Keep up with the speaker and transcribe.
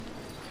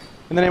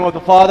In the name of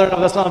the Father, and of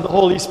the Son, and of the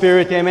Holy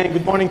Spirit, amen.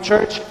 Good morning,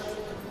 church.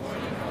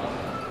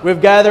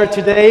 We've gathered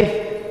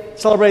today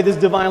to celebrate this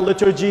divine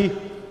liturgy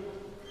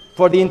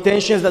for the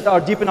intentions that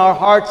are deep in our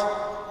hearts,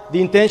 the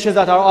intentions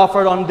that are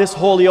offered on this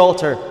holy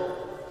altar.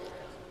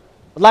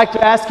 I'd like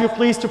to ask you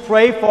please to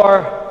pray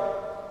for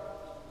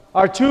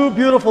our two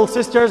beautiful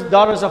sisters,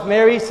 daughters of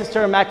Mary,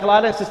 Sister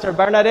Immaculata and Sister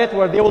Bernadette,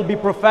 where they will be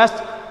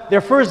professed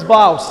their first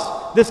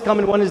vows this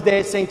coming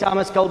Wednesday at St.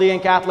 Thomas Chaldean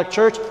Catholic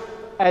Church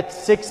at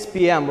 6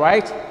 p.m.,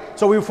 right?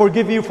 So we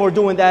forgive you for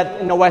doing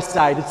that in the west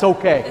side. It's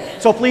okay.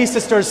 So please,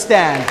 sisters,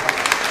 stand.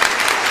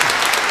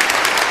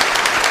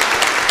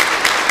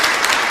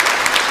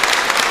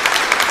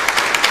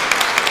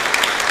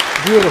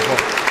 Beautiful.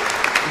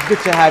 It's good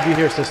to have you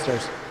here,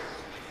 sisters.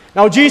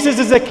 Now, Jesus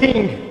is a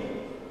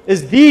king,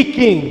 is the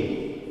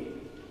king.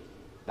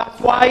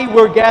 That's why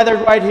we're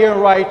gathered right here,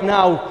 right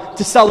now,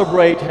 to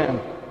celebrate him.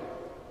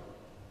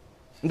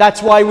 And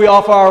that's why we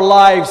offer our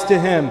lives to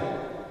him.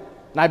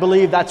 And I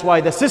believe that's why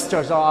the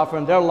sisters are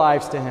offering their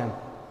lives to him.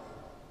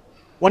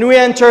 When we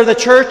enter the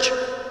church,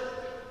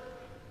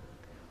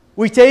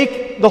 we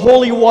take the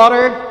holy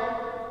water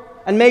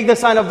and make the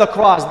sign of the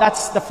cross.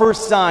 That's the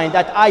first sign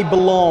that I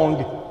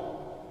belong.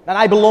 That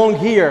I belong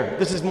here.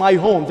 This is my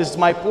home. This is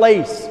my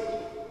place.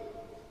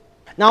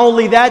 Not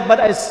only that,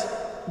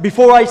 but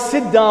before I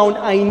sit down,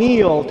 I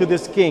kneel to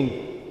this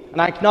king. And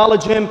I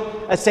acknowledge him,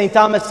 as St.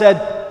 Thomas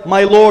said,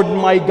 my Lord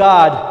and my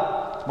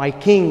God, my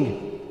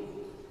King.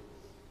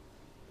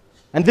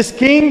 And this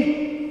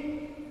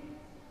King,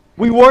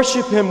 we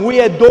worship him, we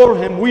adore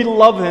him, we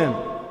love him.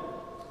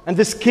 And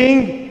this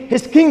King,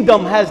 his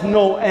kingdom has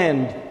no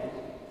end.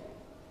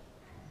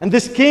 And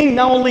this King,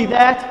 not only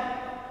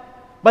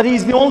that, but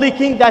he's the only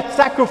King that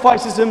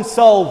sacrifices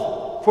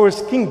himself for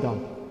his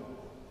kingdom.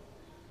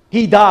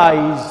 He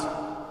dies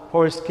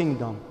for his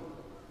kingdom.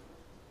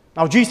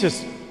 Now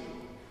Jesus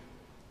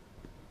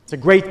is a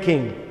great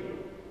King.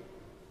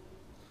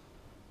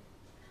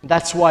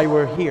 That's why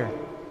we're here.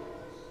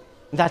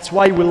 That's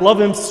why we love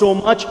him so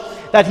much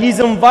that he's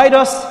inviting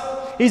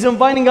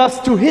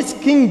us to his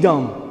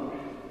kingdom.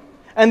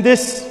 And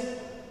this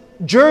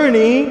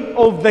journey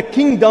of the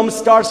kingdom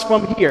starts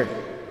from here.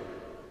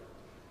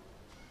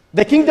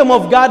 The kingdom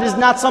of God is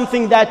not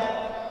something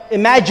that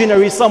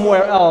imaginary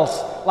somewhere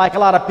else, like a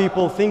lot of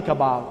people think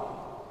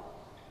about.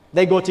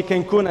 They go to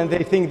Cancun and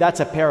they think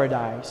that's a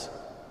paradise.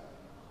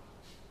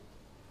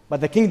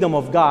 But the kingdom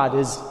of God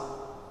is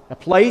a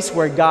place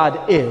where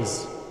God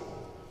is,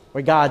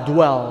 where God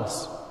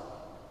dwells.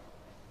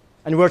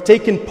 And we're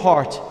taking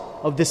part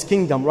of this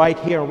kingdom right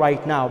here,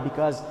 right now,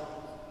 because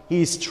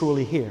he is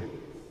truly here.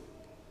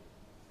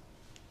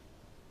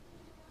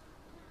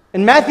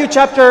 In Matthew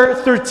chapter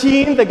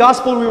 13, the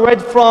gospel we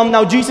read from,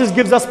 now Jesus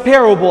gives us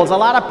parables, a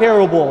lot of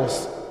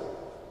parables.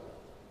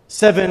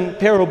 7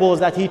 parables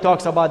that he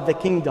talks about the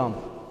kingdom.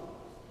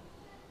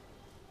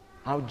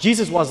 Now,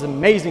 Jesus was an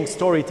amazing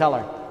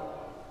storyteller.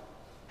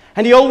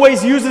 And he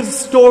always uses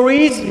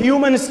stories,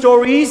 human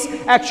stories,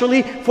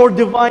 actually, for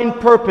divine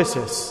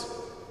purposes.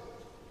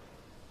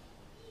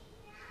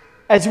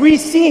 As we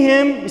see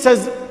him, he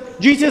says,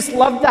 Jesus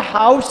left the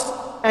house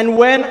and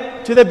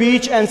went to the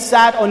beach and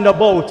sat on the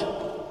boat.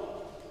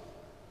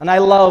 And I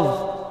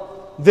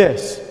love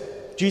this.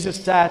 Jesus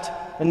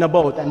sat in the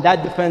boat, and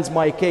that defends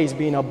my case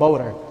being a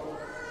boater.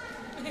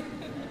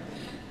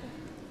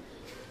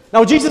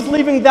 Now, Jesus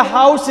leaving the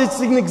house, it's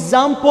an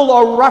example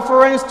or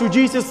reference to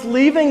Jesus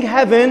leaving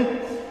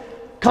heaven,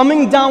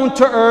 coming down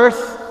to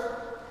earth,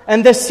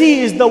 and the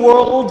sea is the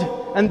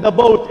world, and the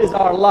boat is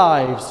our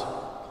lives.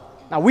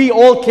 Now, we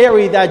all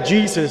carry that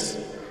Jesus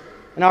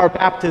in our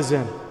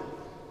baptism,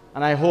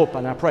 and I hope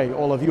and I pray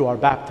all of you are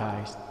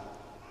baptized,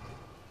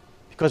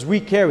 because we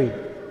carry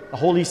the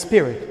Holy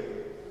Spirit,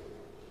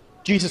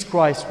 Jesus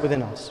Christ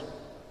within us.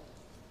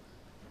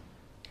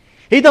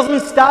 He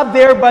doesn't stop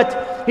there,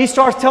 but he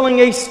starts telling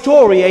a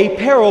story, a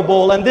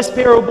parable, and this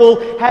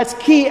parable has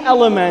key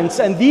elements,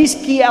 and these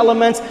key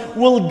elements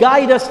will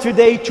guide us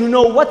today to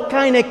know what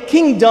kind of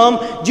kingdom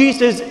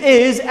Jesus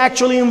is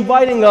actually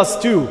inviting us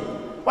to,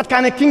 what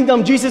kind of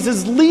kingdom Jesus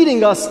is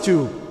leading us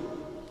to.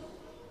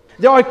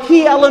 There are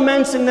key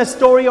elements in the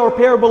story or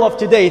parable of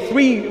today,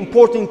 3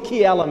 important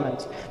key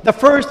elements. The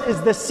first is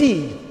the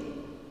seed.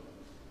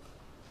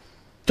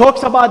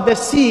 Talks about the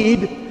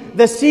seed.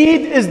 The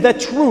seed is the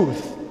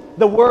truth.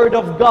 The Word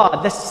of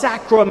God, the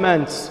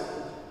sacraments.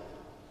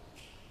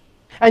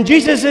 And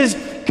Jesus is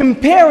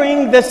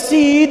comparing the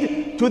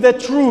seed to the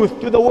truth,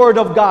 to the Word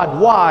of God.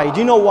 Why? Do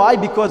you know why?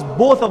 Because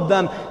both of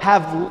them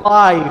have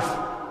life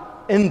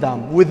in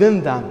them,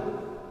 within them.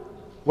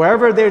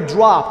 Wherever they're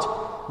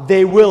dropped,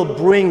 they will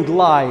bring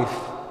life.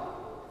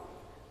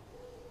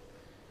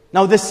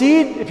 Now the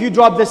seed, if you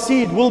drop the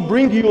seed, will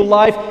bring you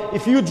life.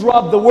 If you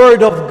drop the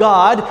Word of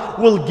God,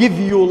 will give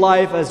you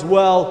life as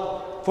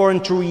well, for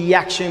into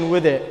reaction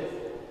with it.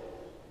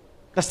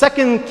 The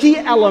second key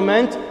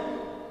element,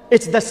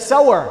 it's the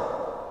sower.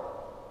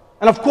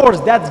 And of course,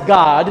 that's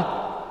God.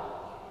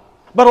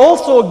 But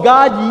also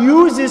God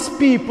uses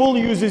people,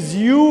 uses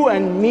you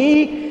and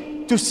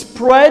me to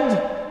spread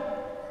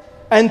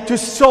and to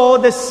sow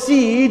the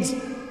seeds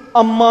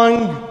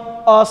among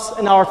us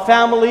in our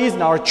families,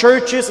 in our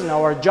churches, in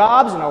our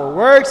jobs, in our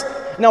works,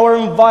 in our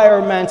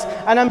environments.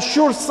 And I'm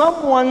sure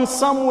someone,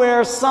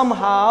 somewhere,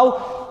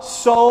 somehow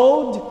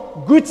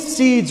sowed good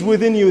seeds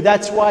within you.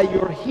 That's why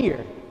you're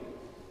here.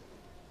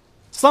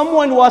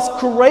 Someone was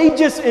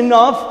courageous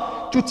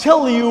enough to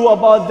tell you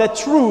about the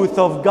truth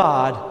of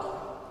God.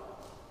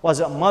 Was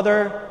it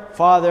mother,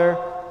 father,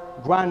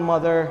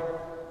 grandmother,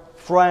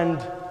 friend,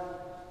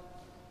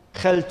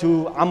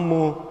 khaltu,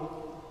 ammu?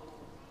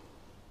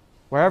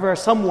 Wherever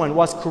someone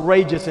was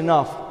courageous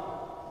enough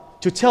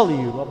to tell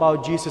you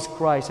about Jesus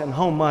Christ and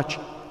how much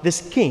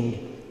this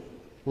King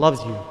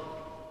loves you.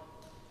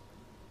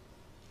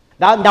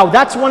 Now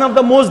that's one of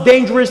the most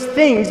dangerous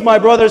things, my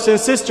brothers and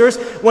sisters,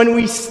 when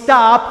we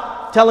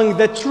stop telling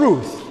the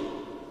truth.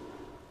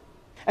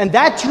 And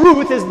that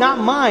truth is not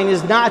mine,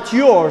 is not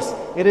yours,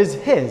 it is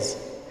His.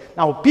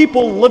 Now,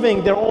 people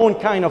living their own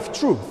kind of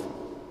truth.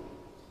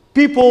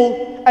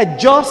 People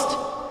adjust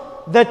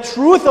the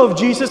truth of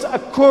Jesus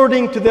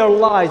according to their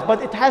lives,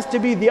 but it has to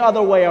be the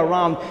other way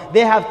around.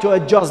 They have to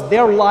adjust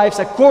their lives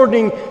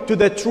according to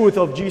the truth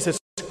of Jesus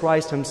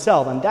Christ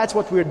Himself, and that's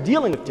what we're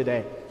dealing with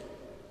today.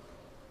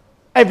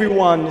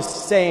 Everyone is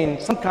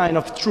saying some kind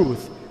of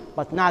truth,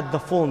 but not the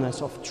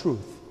fullness of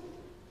truth.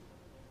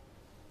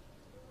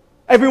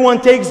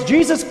 Everyone takes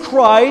Jesus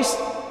Christ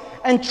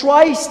and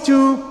tries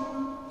to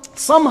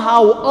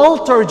somehow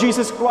alter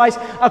Jesus Christ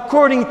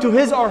according to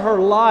his or her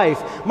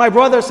life. My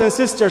brothers and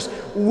sisters,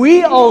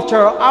 we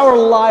alter our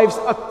lives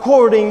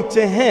according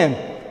to Him,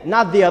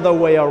 not the other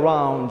way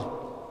around.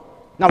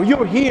 Now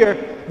you're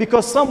here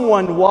because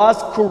someone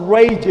was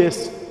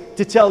courageous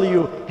to tell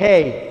you,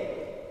 hey,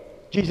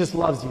 Jesus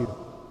loves you.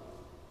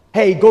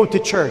 Hey, go to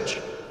church.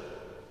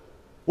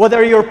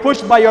 Whether you're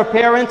pushed by your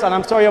parents, and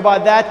I'm sorry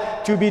about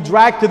that, to be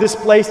dragged to this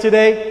place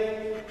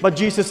today, but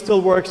Jesus still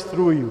works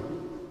through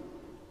you.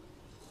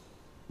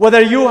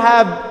 Whether you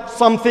have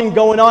something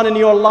going on in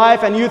your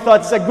life and you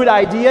thought it's a good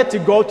idea to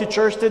go to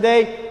church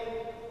today,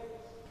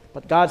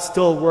 but God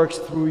still works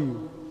through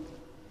you.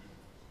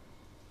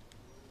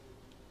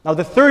 Now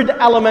the third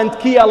element,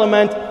 key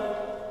element,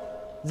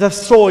 the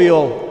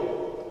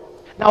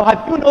soil. Now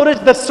have you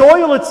noticed the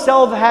soil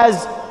itself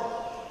has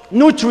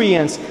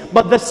nutrients,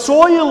 but the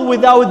soil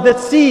without the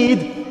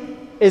seed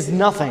is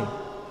nothing.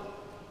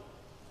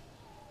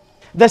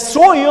 The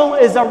soil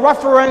is a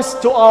reference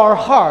to our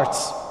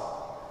hearts.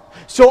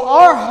 So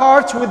our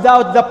hearts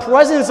without the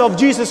presence of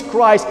Jesus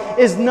Christ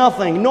is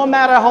nothing, no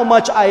matter how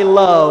much I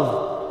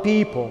love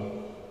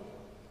people.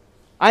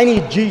 I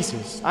need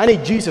Jesus. I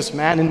need Jesus,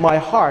 man, in my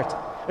heart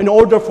in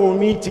order for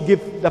me to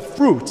give the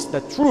fruits,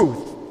 the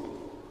truth.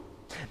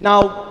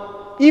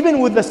 Now,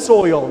 even with the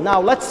soil, now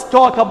let's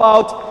talk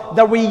about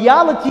the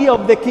reality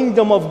of the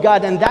kingdom of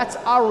God, and that's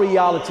our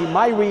reality,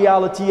 my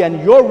reality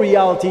and your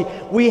reality.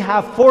 We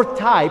have 4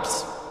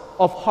 types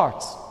of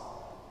hearts.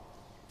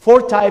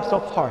 4 types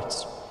of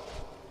hearts.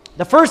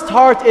 The first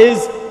heart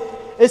is,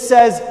 it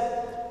says,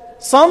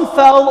 some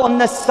fell on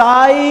the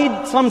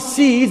side, some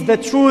seeds, the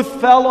truth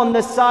fell on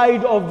the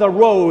side of the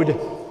road.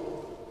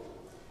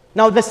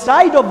 Now the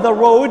side of the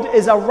road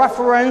is a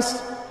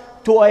reference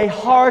to a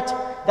heart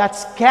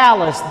that's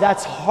callous,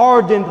 that's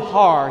hardened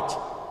heart.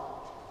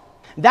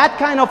 That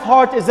kind of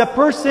heart is a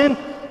person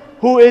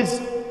who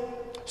is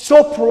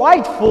so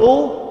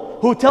prideful,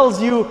 who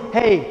tells you,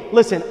 hey,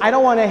 listen, I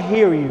don't want to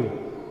hear you.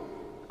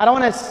 I don't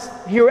want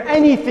to hear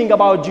anything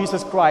about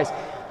Jesus Christ.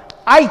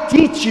 I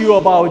teach you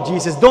about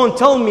Jesus. Don't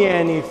tell me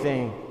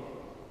anything.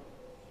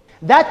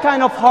 That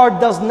kind of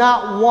heart does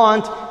not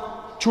want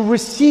to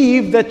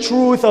receive the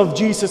truth of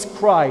Jesus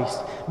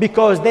Christ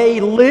because they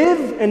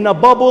live in a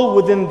bubble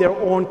within their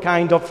own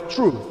kind of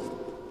truth.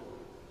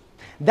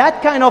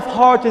 That kind of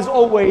heart is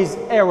always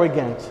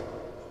arrogant,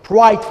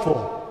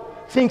 prideful,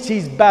 thinks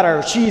he's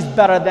better, she's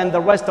better than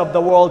the rest of the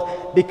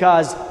world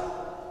because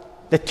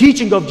the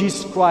teaching of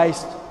Jesus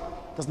Christ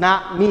does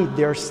not meet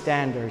their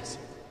standards.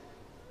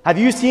 Have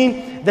you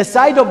seen the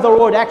side of the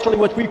road, actually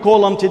what we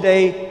call them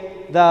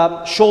today,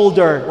 the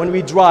shoulder when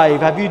we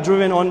drive? Have you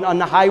driven on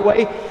the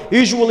highway?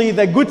 Usually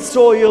the good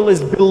soil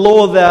is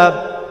below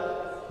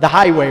the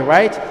highway,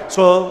 right?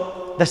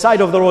 So the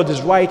side of the road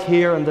is right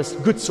here and the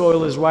good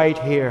soil is right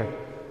here.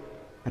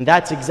 And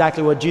that's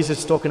exactly what Jesus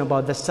is talking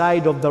about, the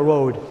side of the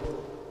road.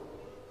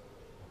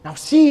 Now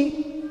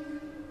see,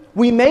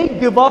 we may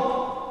give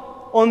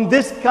up on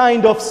this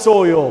kind of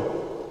soil.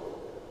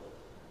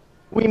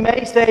 We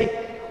may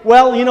say,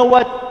 well, you know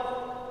what?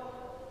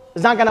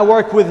 It's not going to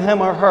work with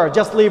him or her.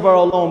 Just leave her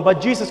alone.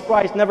 But Jesus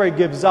Christ never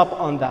gives up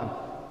on them.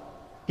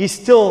 He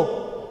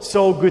still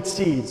sows good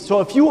seeds. So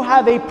if you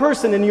have a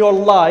person in your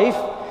life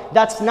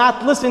that's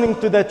not listening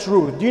to the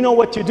truth, do you know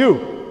what to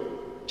do?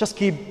 Just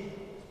keep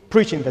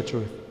preaching the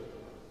truth.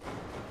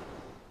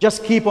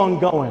 Just keep on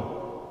going.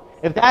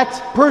 If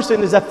that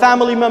person is a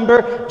family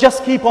member,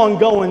 just keep on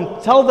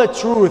going. Tell the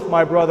truth,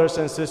 my brothers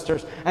and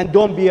sisters, and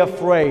don't be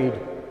afraid.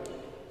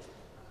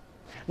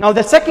 Now,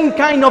 the second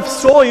kind of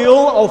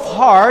soil of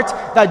heart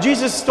that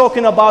Jesus is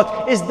talking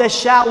about is the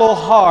shallow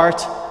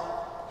heart.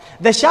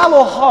 The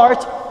shallow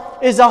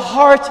heart is a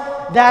heart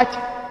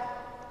that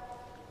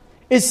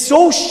is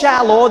so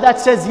shallow that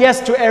says yes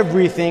to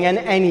everything and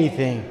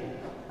anything.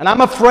 And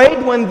I'm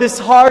afraid when this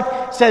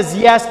heart says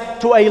yes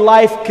to a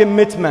life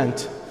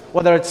commitment,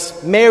 whether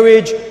it's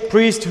marriage,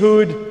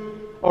 priesthood,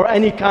 or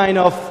any kind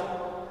of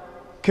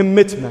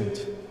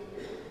commitment.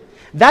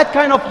 That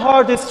kind of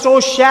heart is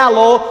so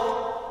shallow,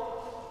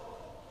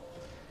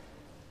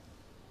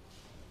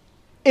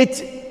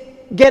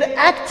 it gets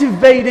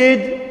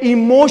activated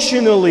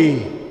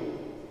emotionally.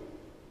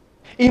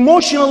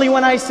 Emotionally,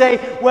 when I say,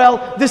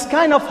 well, this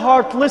kind of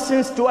heart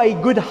listens to a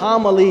good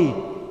homily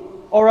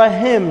or a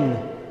hymn,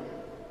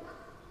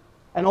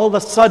 and all of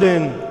a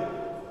sudden,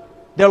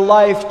 their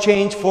life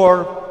changed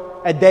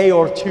for a day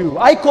or two.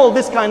 I call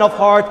this kind of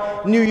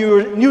heart New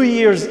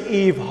Year's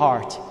Eve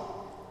heart.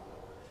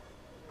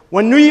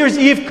 When New Year's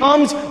Eve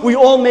comes, we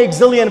all make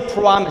zillion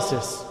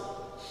promises.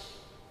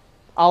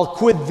 I'll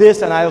quit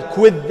this and I'll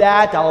quit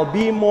that. I'll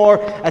be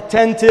more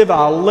attentive.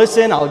 I'll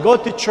listen. I'll go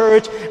to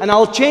church and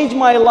I'll change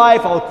my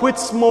life. I'll quit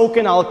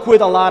smoking. I'll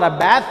quit a lot of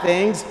bad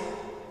things.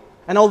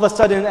 And all of a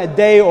sudden, a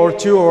day or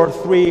two or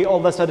three, all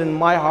of a sudden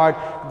my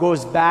heart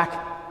goes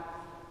back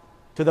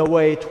to the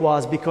way it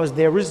was because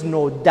there is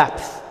no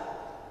depth.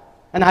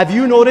 And have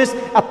you noticed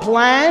a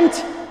plant?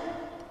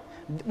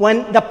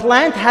 When the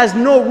plant has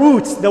no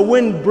roots, the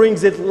wind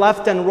brings it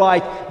left and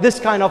right. This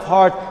kind of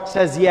heart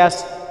says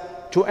yes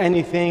to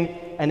anything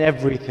and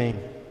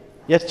everything.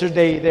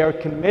 Yesterday, they are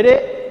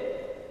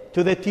committed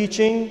to the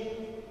teaching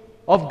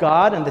of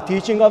God and the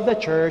teaching of the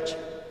church.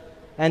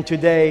 And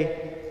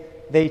today,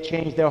 they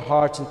change their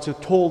hearts into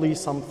totally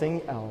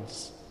something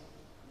else.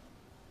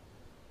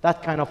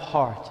 That kind of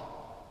heart.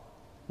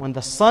 When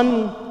the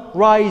sun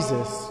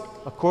rises,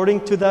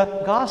 according to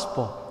the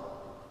gospel,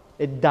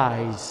 it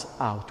dies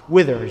out,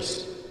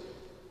 withers.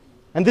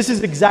 And this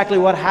is exactly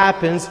what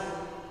happens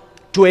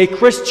to a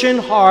Christian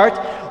heart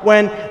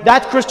when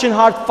that Christian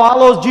heart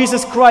follows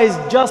Jesus Christ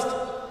just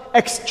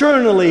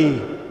externally.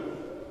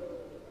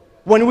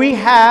 When we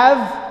have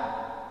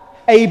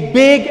a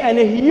big and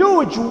a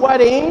huge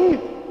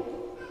wedding,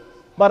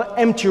 but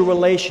empty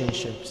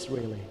relationships,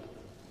 really.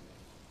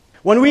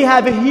 When we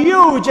have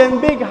huge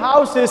and big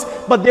houses,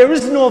 but there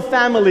is no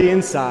family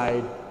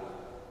inside.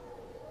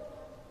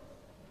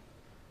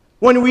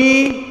 When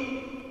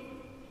we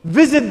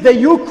visit the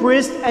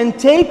Eucharist and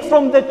take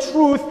from the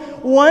truth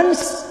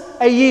once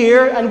a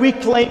year and we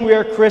claim we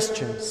are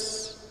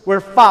Christians. We're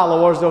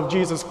followers of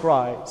Jesus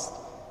Christ.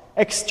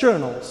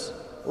 Externals,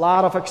 a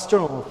lot of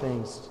external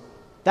things.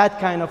 That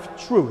kind of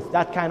truth,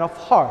 that kind of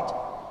heart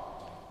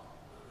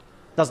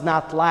does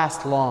not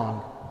last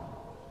long.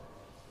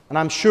 And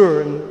I'm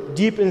sure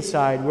deep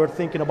inside we're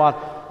thinking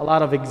about a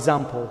lot of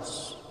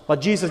examples.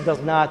 But Jesus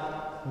does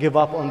not give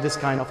up on this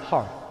kind of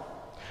heart.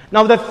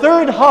 Now the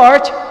third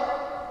heart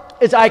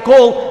is I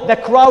call the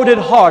crowded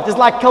heart. It's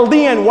like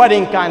Chaldean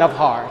wedding kind of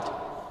heart.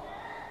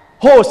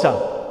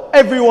 Hosa,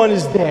 everyone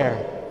is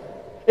there.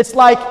 It's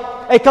like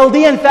a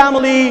Chaldean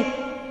family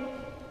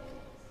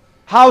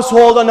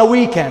household on a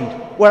weekend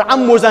where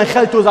Ammurs and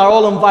Khaltus are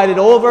all invited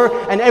over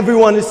and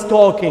everyone is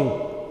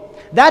talking.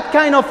 That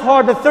kind of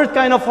heart, the third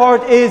kind of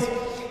heart is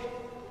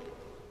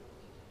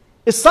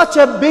such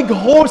a big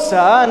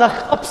hosa and a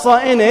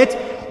khabsa in it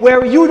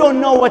where you don't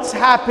know what's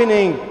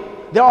happening.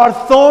 There are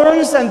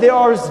thorns and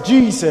there is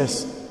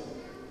Jesus.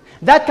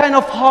 That kind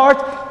of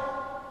heart,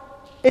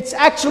 it's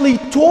actually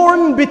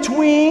torn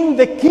between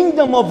the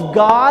kingdom of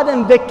God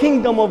and the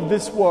kingdom of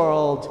this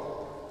world.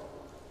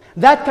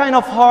 That kind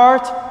of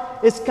heart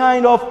is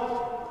kind of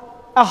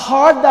a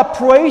heart that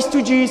prays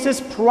to Jesus,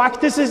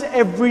 practices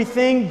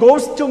everything,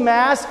 goes to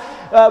Mass,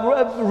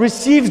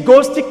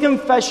 goes to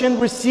confession,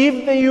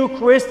 receives the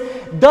Eucharist,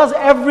 does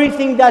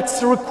everything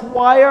that's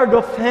required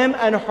of him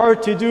and her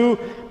to do.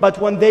 But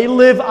when they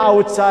live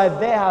outside,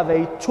 they have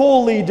a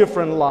totally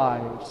different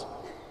lives.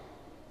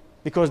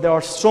 Because there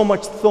are so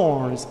much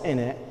thorns in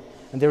it,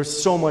 and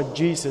there's so much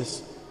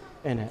Jesus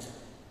in it.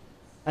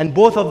 And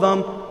both of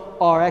them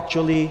are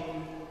actually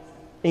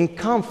in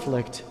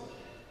conflict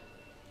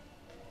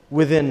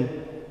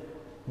within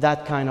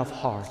that kind of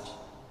heart,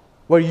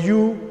 where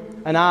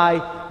you and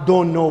I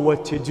don't know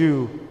what to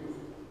do.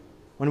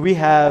 When we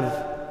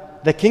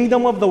have the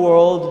kingdom of the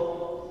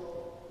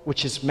world,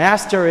 which is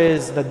master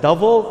is the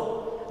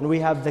devil, and we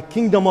have the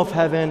kingdom of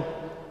heaven,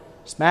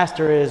 its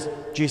master is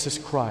Jesus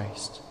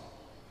Christ.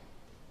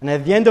 And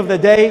at the end of the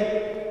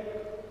day,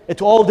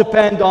 it all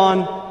depends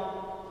on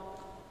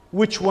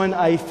which one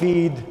I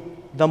feed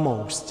the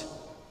most.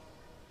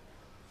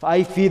 If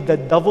I feed the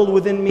devil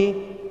within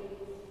me,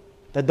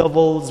 the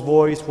devil's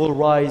voice will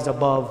rise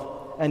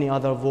above any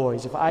other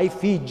voice. If I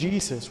feed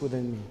Jesus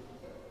within me,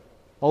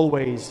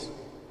 always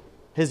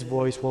his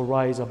voice will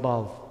rise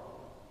above.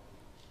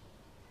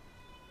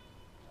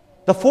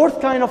 The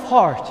fourth kind of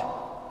heart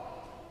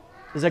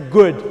is a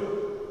good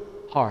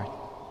heart.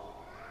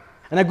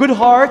 And a good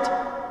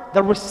heart,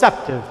 the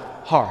receptive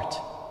heart.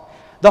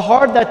 The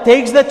heart that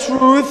takes the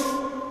truth,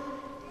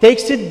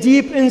 takes it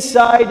deep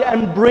inside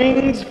and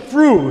brings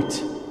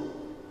fruit.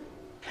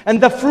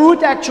 And the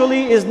fruit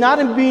actually is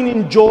not being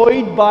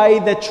enjoyed by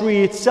the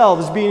tree itself,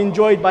 it's being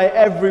enjoyed by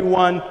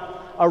everyone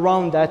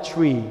around that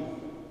tree.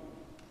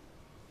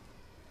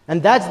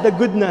 And that's the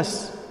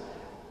goodness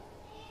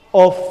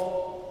of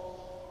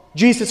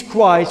Jesus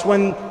Christ.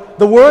 When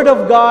the Word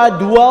of God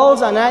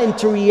dwells and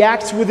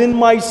interacts within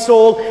my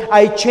soul,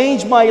 I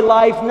change my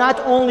life not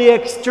only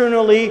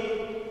externally,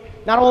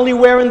 not only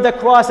wearing the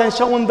cross and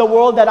showing the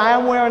world that I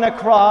am wearing a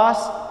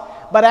cross,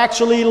 but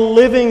actually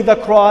living the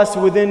cross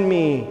within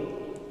me.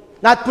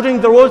 Not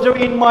putting the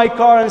rosary in my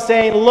car and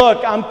saying,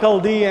 look, I'm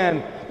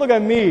Chaldean. Look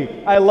at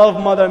me. I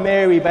love Mother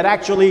Mary. But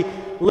actually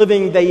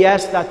living the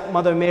yes that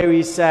Mother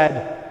Mary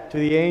said to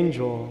the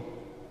angel.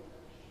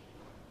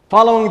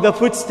 Following the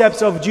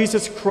footsteps of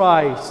Jesus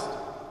Christ.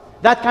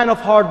 That kind of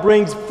heart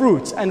brings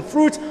fruits. And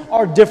fruits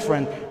are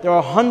different. There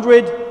are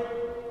 100,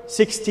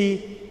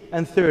 60,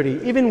 and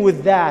 30. Even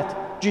with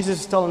that,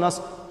 Jesus is telling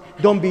us,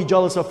 don't be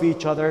jealous of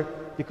each other,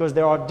 because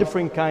there are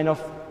different kind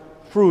of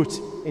fruits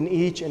in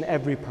each and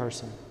every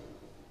person.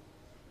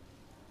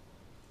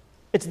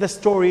 It's the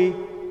story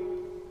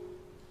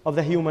of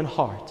the human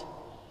heart,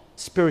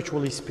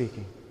 spiritually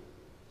speaking.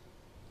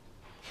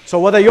 So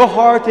whether your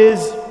heart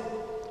is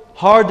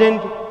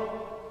hardened,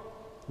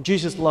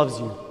 Jesus loves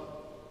you.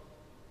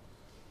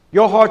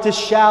 Your heart is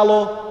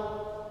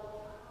shallow,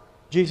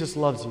 Jesus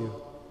loves you.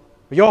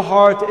 Your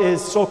heart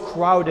is so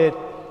crowded,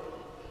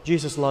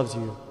 Jesus loves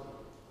you.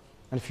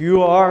 And if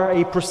you are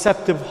a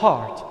perceptive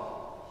heart,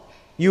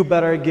 you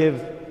better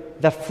give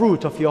the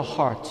fruit of your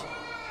heart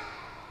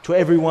to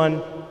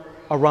everyone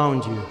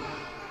around you.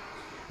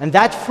 And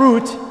that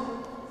fruit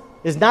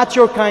is not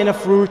your kind of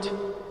fruit,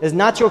 is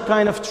not your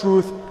kind of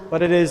truth,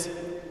 but it is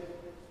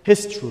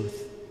His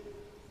truth.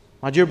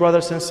 My dear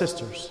brothers and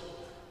sisters,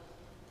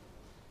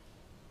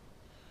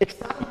 it's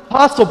not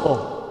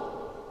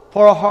impossible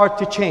for a heart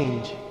to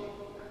change.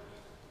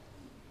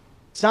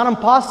 It's not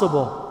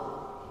impossible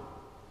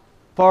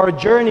for our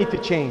journey to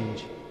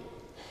change.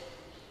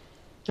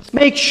 Just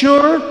make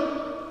sure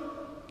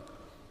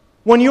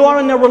when you are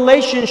in a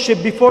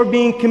relationship, before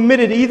being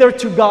committed either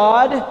to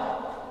God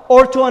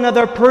or to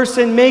another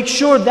person, make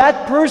sure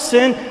that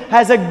person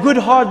has a good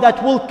heart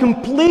that will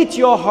complete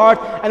your heart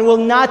and will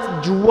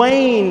not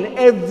drain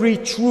every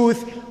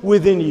truth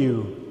within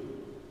you.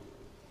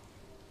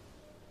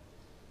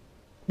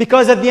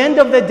 Because at the end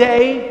of the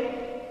day,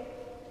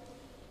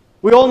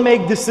 we all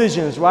make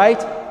decisions,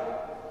 right?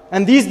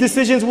 And these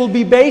decisions will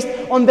be based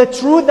on the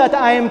truth that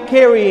I am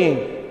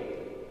carrying.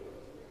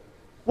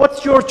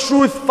 What's your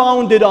truth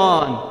founded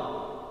on?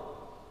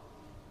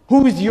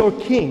 Who is your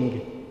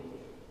king?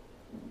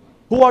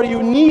 Who are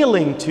you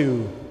kneeling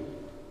to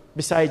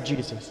beside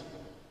Jesus?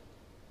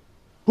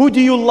 Who do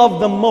you love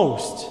the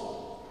most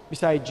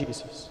beside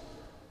Jesus?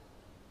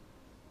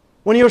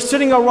 When you're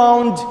sitting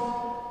around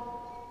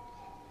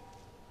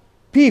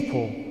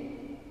people,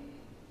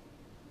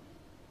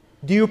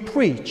 do you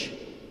preach?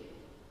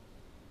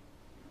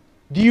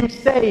 Do you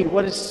say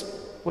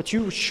what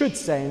you should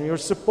say and you're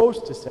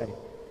supposed to say?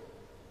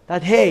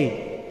 That,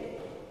 hey,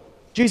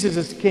 Jesus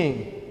is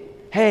King.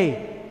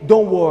 Hey,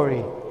 don't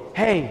worry.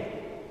 Hey,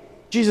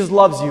 Jesus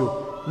loves you.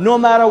 No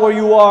matter where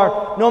you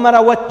are, no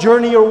matter what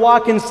journey you're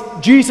walking,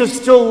 Jesus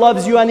still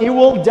loves you and He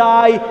will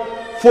die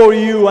for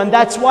you. And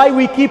that's why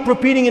we keep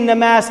repeating in the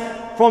Mass,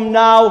 from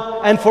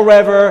now and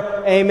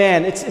forever,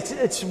 amen.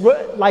 It's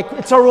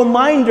a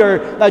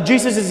reminder that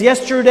Jesus is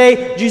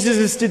yesterday, Jesus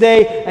is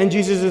today, and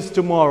Jesus is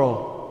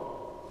tomorrow.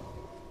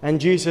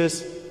 And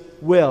Jesus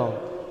will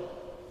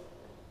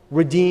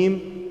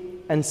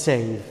redeem and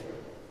save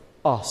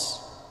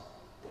us.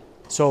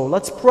 So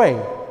let's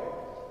pray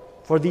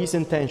for these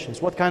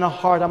intentions. What kind of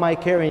heart am I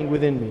carrying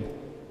within me?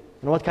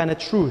 And what kind of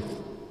truth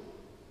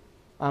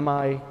am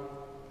I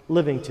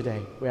living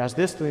today? We ask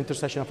this through the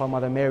intercession of our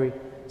Mother Mary,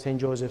 Saint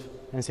Joseph,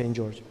 and Saint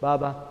George.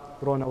 Baba,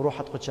 Rona,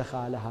 Ruhat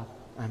Qudshakha alaha.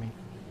 Amen.